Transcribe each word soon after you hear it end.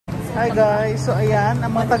Hi guys, so ayan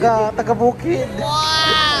ang mga taga-bukid.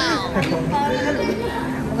 Wow!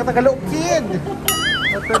 Mga taga-Lukid.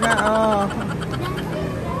 Ito na oh.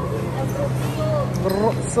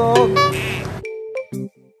 Brusog.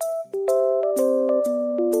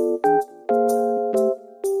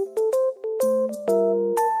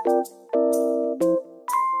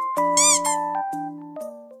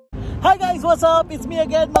 Hi guys, what's up? It's me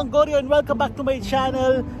again, Mangorio, and welcome back to my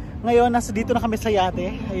channel. Ngayon, nasa dito na kami sa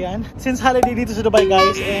yate. Ayan. Since holiday dito sa Dubai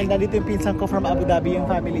guys, and nandito yung pinsan ko from Abu Dhabi, yung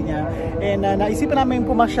family niya. And naisipan namin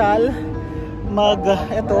pumasyal,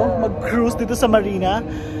 mag-cruise dito sa Marina.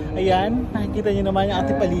 Ayan, nakikita niyo naman yung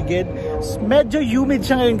ating paligid. Medyo humid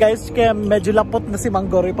siya ngayon guys, kaya medyo lapot na si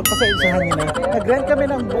Mangorio. Pagpasensyahan niyo na. Nag-rent kami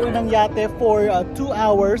ng buo ng yate for 2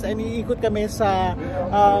 hours and iikot kami sa,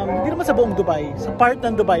 hindi naman sa buong Dubai, sa part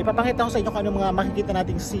ng Dubai. Papakita ko sa inyo kung ano mga makikita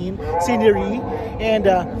nating scenery. And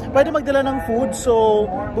pwede magdala ng food. So,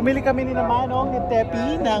 bumili kami ni Manong, ni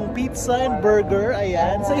Tepi, ng pizza and burger.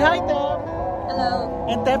 Ayan. Say hi, Tep! Hello!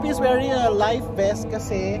 And Tepi is wearing a life vest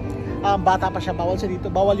kasi bata pa siya, bawal siya dito.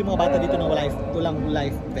 Bawal yung mga bata dito ng walang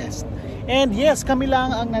life vest. And yes, kami lang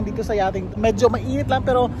ang nandito sa yating. Medyo mainit lang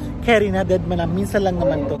pero carry na, dead man na. Minsan lang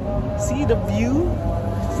naman to. See the view?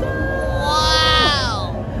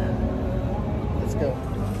 Wow! Let's go.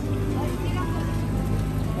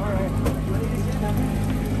 Alright.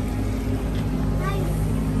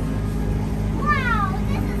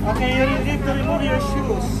 Okay, you need to remove your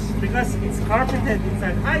shoes because it's carpeted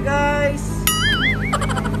inside. Hi guys!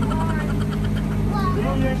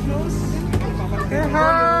 Remove your shoes. Say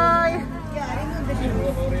hi!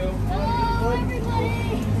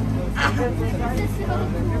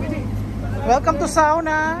 Welcome to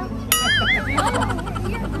sauna.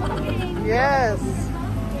 Yes.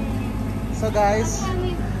 So guys,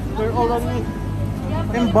 we're already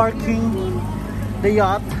embarking the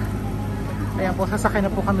yacht. Ayan po, sasakay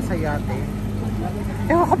na po kami sa yate.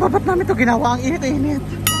 Ewan ko pa ba't namin ito ginawa, ang init-init.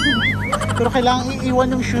 Pero kailangan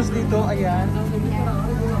iiwan yung shoes dito. Ayan.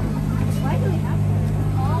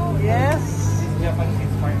 Yes.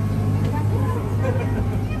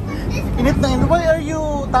 Init na init. Why are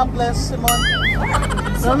you topless, Simon?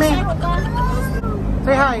 Romy,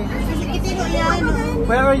 say hi.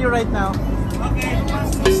 Where are you right now?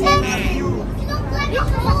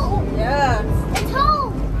 Yeah. It's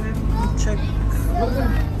home. Check.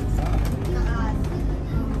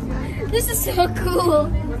 This is so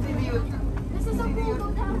cool. This is so cool.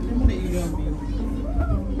 Go down.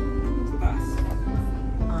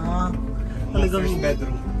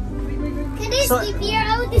 Bedroom. Can I sleep here?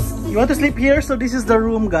 I want to sleep. You want to sleep here? So this is the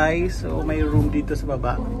room, guys. So may room dito sa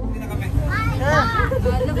baba. Yan.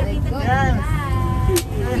 Yan.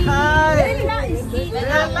 Hi. Very nice. Very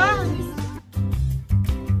nice.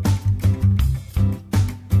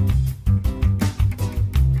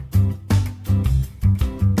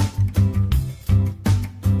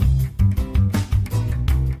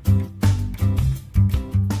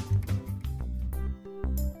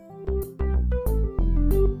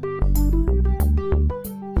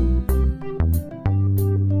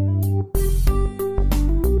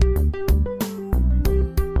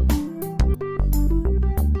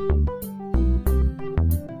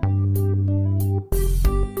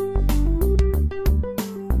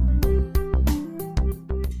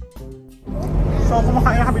 So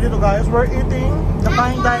kumakain kami dito guys. We're eating the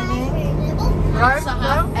fine dining. Right?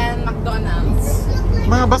 And McDonald's.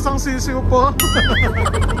 Mga basang sisiw po.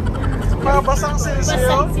 Mga basang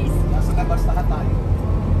sisiw.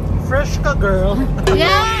 Fresh ka girl.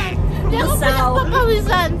 Yeah. Hindi ako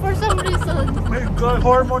pinagpapawisan for some reason. My God,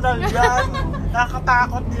 hormonal yan.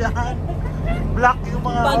 Nakakatakot yan. Black yung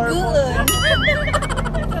mga hormones.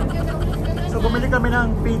 So bumili kami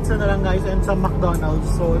ng pizza na lang guys and sa McDonald's.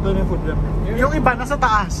 So ito na yung food namin. Yung iba nasa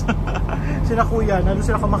taas. Sila kuya, nandun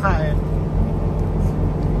sila kumakain.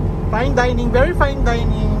 Fine dining, very fine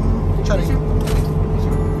dining. Charing.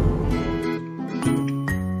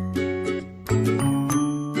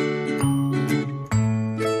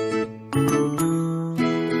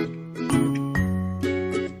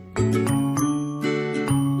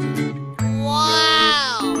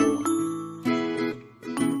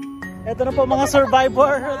 Ito na po mga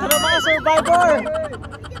survivor. Ito na mga survivor.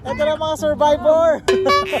 Ito na mga survivor.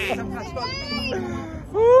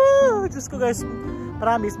 Diyos ko guys,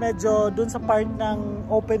 promise, medyo dun sa part ng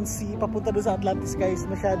open sea, papunta dun sa Atlantis guys,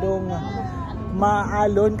 masyadong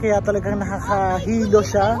maalon, kaya talagang nakakahilo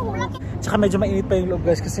siya. Tsaka medyo mainit pa yung loob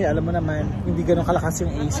guys, kasi alam mo naman, hindi ganun kalakas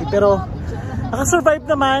yung AC. Pero nakasurvive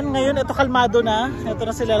naman. Ngayon, ito kalmado na. Ito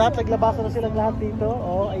na sila lahat. Naglabako na silang lahat dito.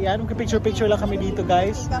 Oh, ayan. Picture-picture lang kami dito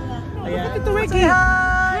guys. Ayan. Ito, Ricky.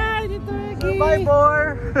 Hi!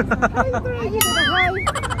 driver.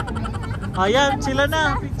 Ayan, sila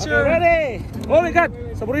na. Picture. Okay, ready? Oh my God!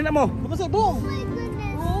 Saburin na mo. Bukas boom.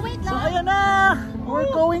 Oh, wait So lang. ayan na. We're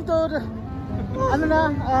going to the, ano na,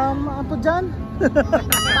 ano dyan?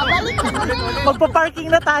 Babalik na kami. Magpa-parking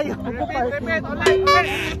na tayo. Magpa-parking. Repeat,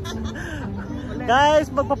 ulit. Guys,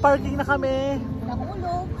 magpa-parking na kami.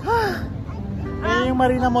 Nahulog. Ayan yung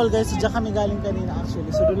Marina Mall guys. So dyan kami galing kanina actually.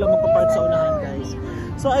 So doon lang magpa-park sa unahan guys.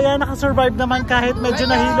 So ayan, nakasurvive naman kahit medyo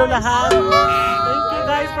nahilo lahat. Thank you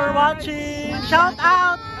guys for watching. Shout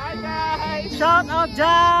out! Shout out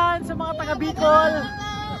dyan sa mga taga Bicol.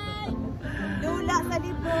 Lula sa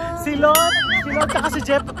libo. Si Lon tsaka si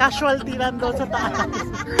Jeff casualty nandun sa taas.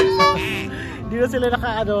 Hindi na sila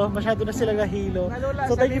masyado na sila nahilo.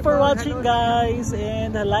 So thank you for watching guys,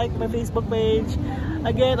 and like my Facebook page.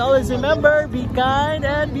 Again, always remember, be kind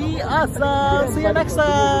and be awesome. See you next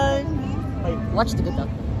time. Watch the good up.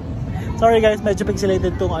 Sorry guys, medyo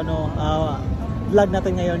pixelated tong vlog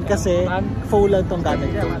natin ngayon kasi full lang tong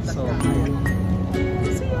gamit ko. So,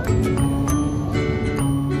 see you.